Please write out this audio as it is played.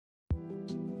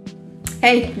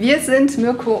Hey, wir sind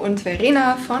Mirko und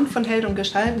Verena von Held und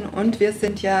Gestalten und wir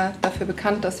sind ja dafür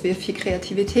bekannt, dass wir viel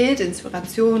Kreativität,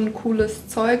 Inspiration, cooles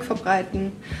Zeug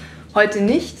verbreiten. Heute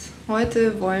nicht.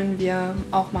 Heute wollen wir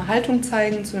auch mal Haltung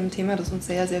zeigen zu einem Thema, das uns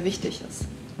sehr, sehr wichtig ist.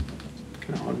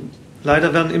 Genau.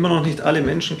 Leider werden immer noch nicht alle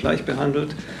Menschen gleich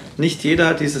behandelt. Nicht jeder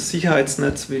hat dieses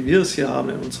Sicherheitsnetz, wie wir es hier haben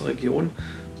in unserer Region.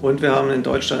 Und wir haben in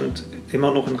Deutschland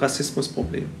immer noch ein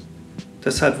Rassismusproblem.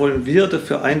 Deshalb wollen wir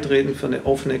dafür eintreten für eine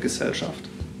offene Gesellschaft.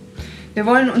 Wir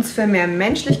wollen uns für mehr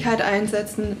Menschlichkeit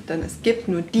einsetzen, denn es gibt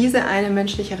nur diese eine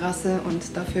menschliche Rasse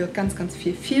und dafür ganz, ganz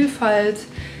viel Vielfalt.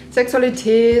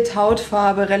 Sexualität,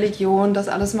 Hautfarbe, Religion, das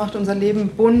alles macht unser Leben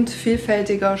bunt,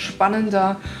 vielfältiger,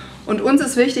 spannender. Und uns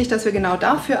ist wichtig, dass wir genau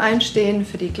dafür einstehen,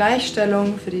 für die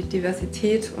Gleichstellung, für die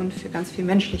Diversität und für ganz viel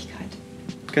Menschlichkeit.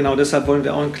 Genau, deshalb wollen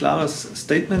wir auch ein klares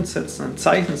Statement setzen, ein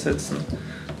Zeichen setzen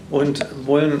und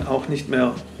wollen auch nicht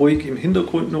mehr ruhig im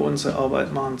Hintergrund nur unsere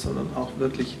Arbeit machen, sondern auch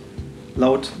wirklich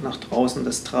laut nach draußen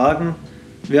das tragen.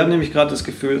 Wir haben nämlich gerade das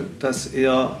Gefühl, dass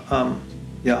eher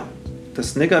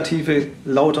das Negative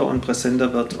lauter und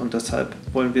präsenter wird und deshalb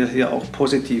wollen wir hier auch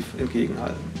positiv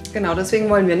entgegenhalten. Genau, deswegen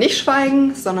wollen wir nicht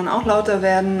schweigen, sondern auch lauter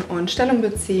werden und Stellung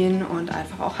beziehen und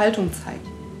einfach auch Haltung zeigen.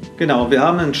 Genau, wir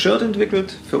haben ein Shirt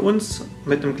entwickelt für uns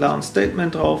mit einem klaren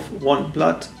Statement drauf, One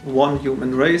Blood, One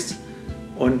Human Race,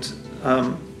 und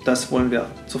das wollen wir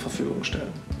zur Verfügung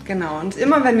stellen. Genau, und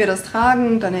immer wenn wir das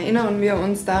tragen, dann erinnern wir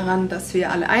uns daran, dass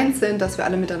wir alle eins sind, dass wir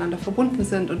alle miteinander verbunden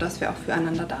sind und dass wir auch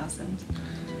füreinander da sind.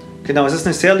 Genau, es ist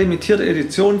eine sehr limitierte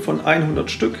Edition von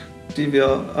 100 Stück, die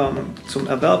wir zum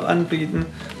Erwerb anbieten.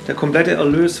 Der komplette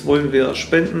Erlös wollen wir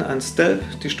spenden an STELP,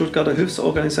 die Stuttgarter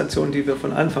Hilfsorganisation, die wir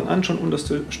von Anfang an schon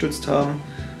unterstützt haben.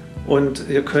 Und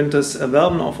ihr könnt es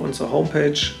erwerben auf unserer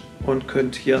Homepage und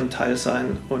könnt hier ein Teil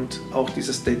sein und auch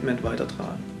dieses Statement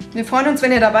weitertragen. Wir freuen uns,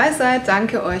 wenn ihr dabei seid.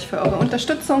 Danke euch für eure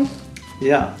Unterstützung.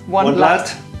 Ja, One Blood,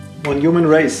 One Human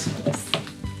Race.